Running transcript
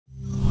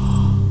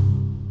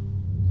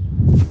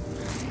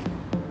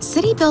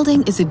City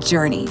building is a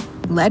journey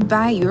led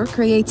by your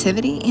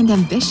creativity and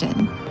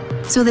ambition.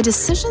 So the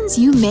decisions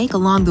you make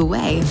along the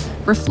way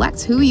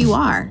reflect who you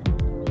are.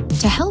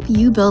 To help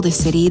you build a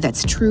city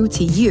that's true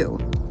to you,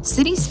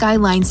 City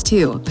Skylines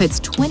 2 puts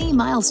 20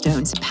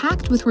 milestones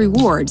packed with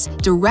rewards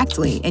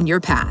directly in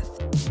your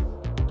path.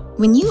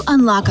 When you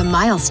unlock a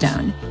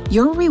milestone,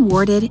 you're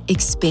rewarded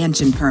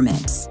expansion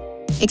permits.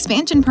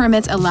 Expansion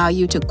permits allow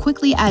you to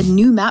quickly add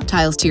new map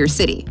tiles to your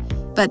city.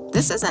 But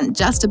this isn't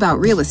just about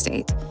real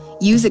estate.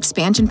 Use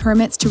expansion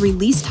permits to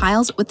release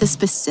tiles with the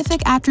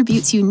specific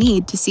attributes you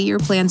need to see your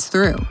plans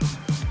through.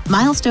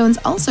 Milestones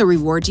also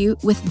reward you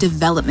with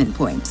development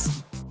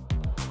points.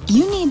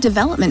 You need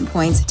development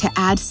points to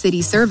add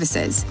city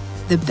services,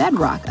 the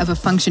bedrock of a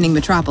functioning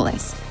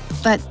metropolis.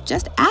 But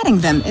just adding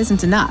them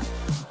isn't enough.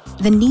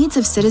 The needs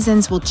of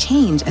citizens will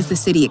change as the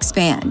city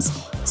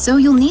expands, so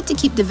you'll need to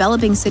keep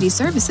developing city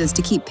services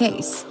to keep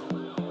pace.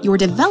 Your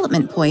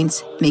development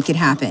points make it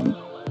happen.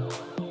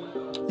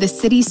 The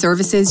city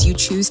services you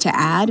choose to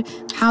add,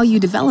 how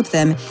you develop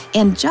them,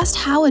 and just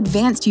how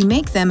advanced you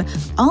make them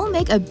all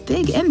make a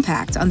big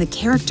impact on the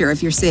character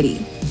of your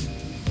city.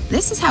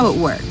 This is how it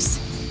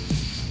works.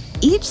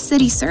 Each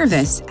city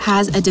service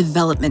has a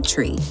development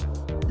tree.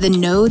 The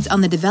nodes on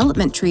the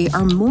development tree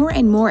are more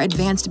and more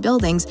advanced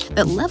buildings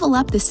that level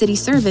up the city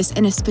service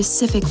in a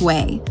specific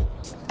way.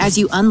 As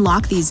you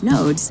unlock these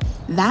nodes,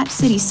 that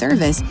city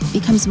service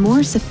becomes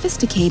more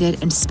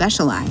sophisticated and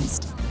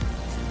specialized.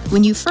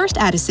 When you first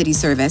add a city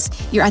service,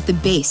 you're at the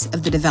base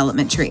of the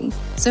development tree,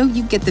 so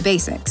you get the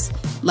basics.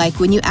 Like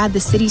when you add the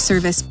city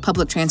service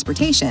public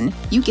transportation,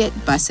 you get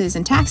buses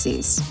and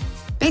taxis.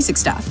 Basic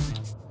stuff.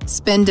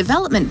 Spend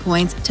development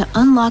points to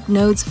unlock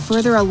nodes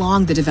further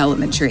along the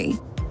development tree.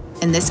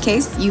 In this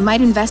case, you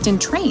might invest in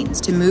trains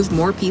to move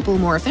more people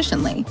more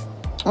efficiently.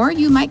 Or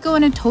you might go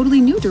in a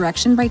totally new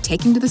direction by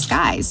taking to the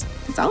skies.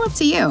 It's all up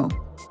to you.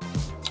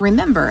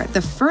 Remember,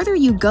 the further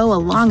you go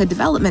along a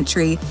development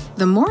tree,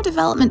 the more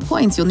development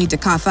points you'll need to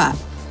cough up.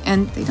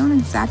 And they don't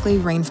exactly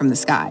rain from the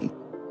sky.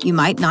 You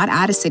might not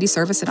add a city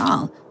service at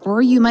all,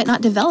 or you might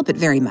not develop it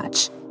very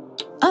much.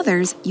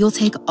 Others, you'll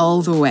take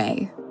all the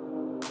way.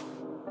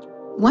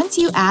 Once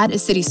you add a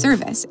city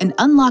service and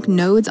unlock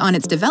nodes on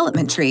its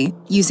development tree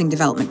using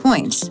development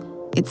points,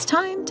 it's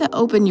time to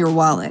open your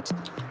wallet.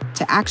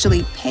 To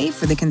actually pay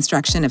for the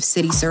construction of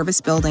city service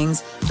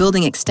buildings,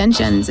 building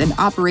extensions, and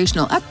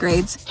operational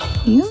upgrades,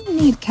 you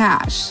need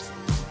cash.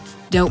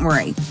 Don't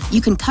worry, you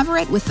can cover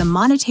it with the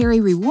monetary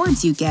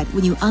rewards you get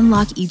when you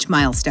unlock each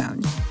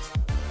milestone.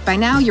 By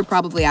now, you're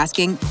probably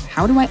asking,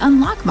 how do I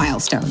unlock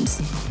milestones?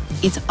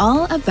 It's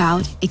all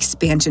about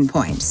expansion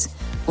points,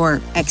 or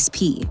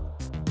XP.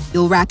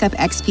 You'll rack up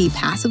XP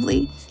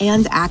passively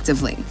and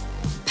actively.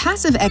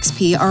 Passive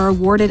XP are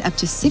awarded up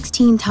to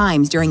 16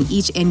 times during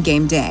each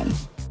in-game day.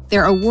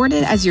 They're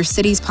awarded as your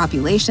city's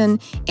population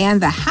and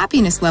the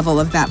happiness level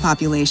of that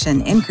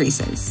population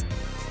increases.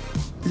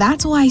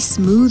 That's why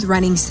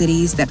smooth-running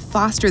cities that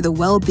foster the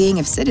well-being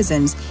of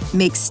citizens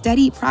make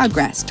steady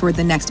progress toward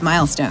the next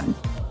milestone.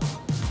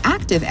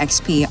 Active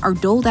XP are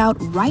doled out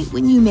right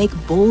when you make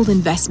bold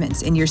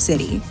investments in your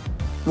city.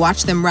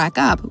 Watch them rack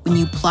up when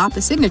you plop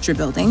a signature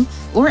building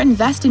or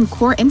invest in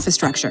core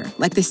infrastructure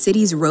like the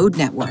city's road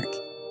network.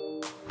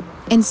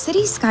 In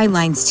City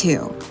Skylines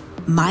 2,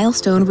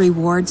 milestone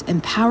rewards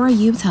empower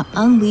you to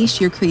unleash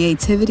your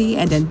creativity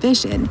and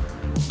ambition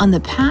on the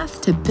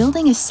path to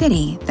building a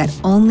city that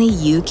only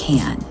you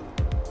can.